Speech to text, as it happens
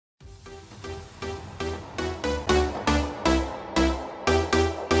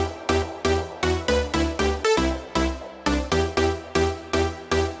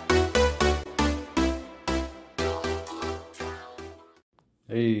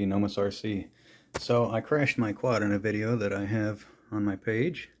Hey, Nomus RC. So I crashed my quad in a video that I have on my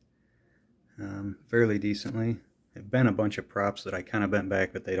page fairly decently. It bent a bunch of props that I kind of bent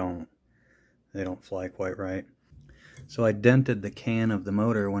back, but they don't fly quite right. So I dented the can of the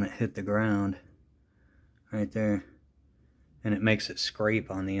motor when it hit the ground right there, and it makes it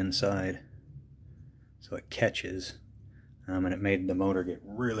scrape on the inside, so it catches, and it made the motor get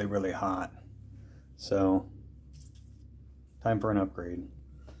really hot. So time for an upgrade.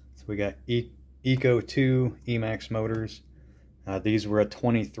 So we got Eco 2 Emax motors. These were a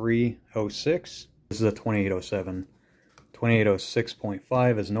 2306. This is a 2807.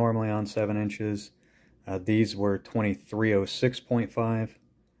 2806.5 is normally on 7 inches. These were 2306.5.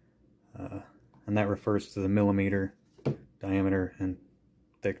 And that refers to the millimeter diameter and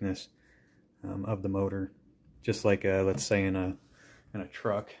thickness of the motor. Just like let's say in a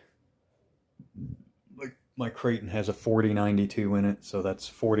truck. Like my Creighton has a 4092 in it, so that's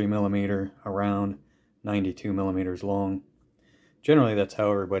 40 millimeter around, 92 millimeters long. Generally that's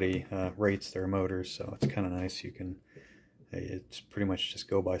how everybody rates their motors, so it's kind of nice. It's pretty much just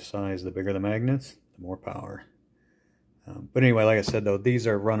go by size. The bigger the magnets, the more power. But anyway, like I said though, these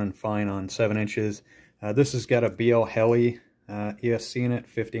are running fine on 7 inches. This has got a BL Heli ESC in it,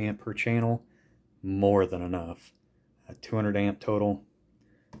 50 amp per channel. More than enough. 200 amp total.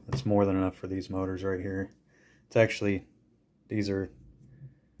 That's more than enough for these motors right here. It's actually, these are,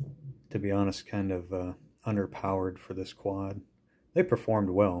 to be honest, kind of underpowered for this quad. They performed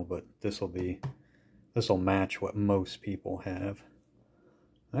well, but this will match what most people have.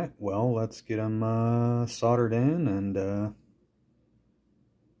 Alright, well, let's get them soldered in and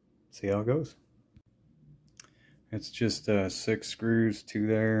see how it goes. It's just 6 screws, 2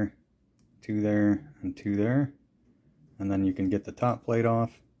 there, 2 there, and 2 there. And then you can get the top plate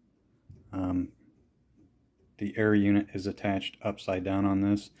off. The air unit is attached upside down on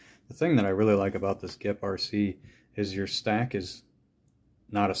this. The thing that I really like about this GepRC is your stack is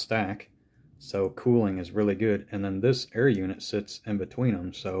not a stack, so cooling is really good. And then this air unit sits in between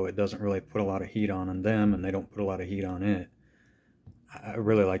them, so it doesn't really put a lot of heat on them, and they don't put a lot of heat on it. I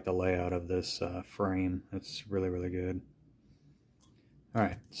really like the layout of this frame. It's really good.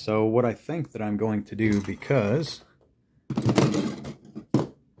 Alright, so what I think that I'm going to do, because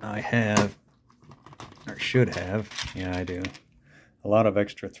I have, or should have, yeah I do, a lot of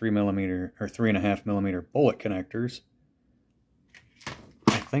extra 3mm or 3.5 millimeter bullet connectors.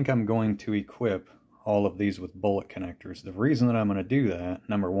 I think I'm going to equip all of these with bullet connectors. The reason that I'm going to do that,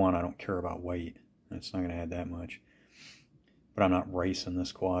 number one, I don't care about weight. It's not going to add that much. But I'm not racing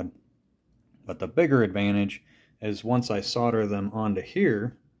this quad. But the bigger advantage is once I solder them onto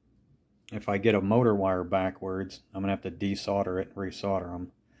here, if I get a motor wire backwards, I'm going to have to desolder it and resolder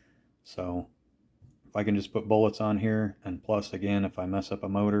them. So if I can just put bullets on here, and plus again, if I mess up a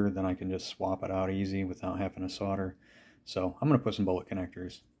motor, then I can just swap it out easy without having to solder. So I'm going to put some bullet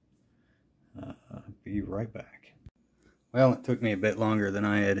connectors. Be right back. Well, it took me a bit longer than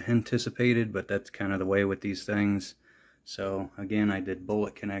I had anticipated, but that's kind of the way with these things. So again, I did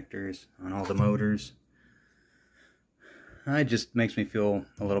bullet connectors on all the motors. It just makes me feel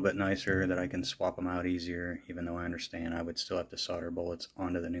a little bit nicer that I can swap them out easier, even though I understand I would still have to solder bullets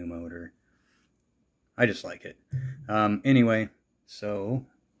onto the new motor. I just like it. Anyway, so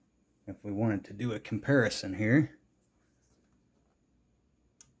if we wanted to do a comparison here,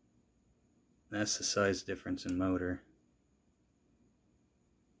 that's the size difference in motor.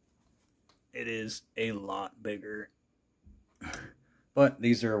 It is a lot bigger. But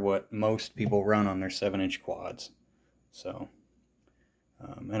these are what most people run on their 7-inch quads. So,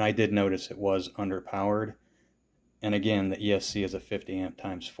 and I did notice it was underpowered. And again, the ESC is a 50 amp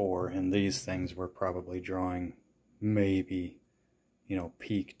times 4, and these things were probably drawing maybe, you know,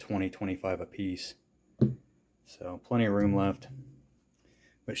 peak 20-25 a piece. So plenty of room left.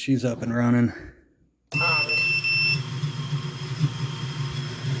 But she's up and running.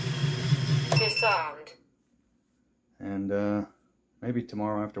 Disarmed. And maybe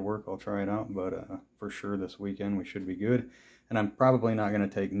tomorrow after work I'll try it out, but for sure this weekend we should be good. And I'm probably not going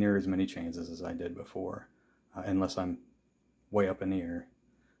to take near as many chances as I did before, unless I'm way up in the air.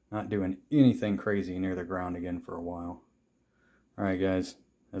 Not doing anything crazy near the ground again for a while. Alright guys,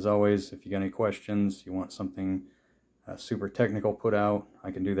 as always, if you got any questions, you want something super technical put out, I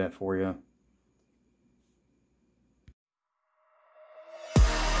can do that for you.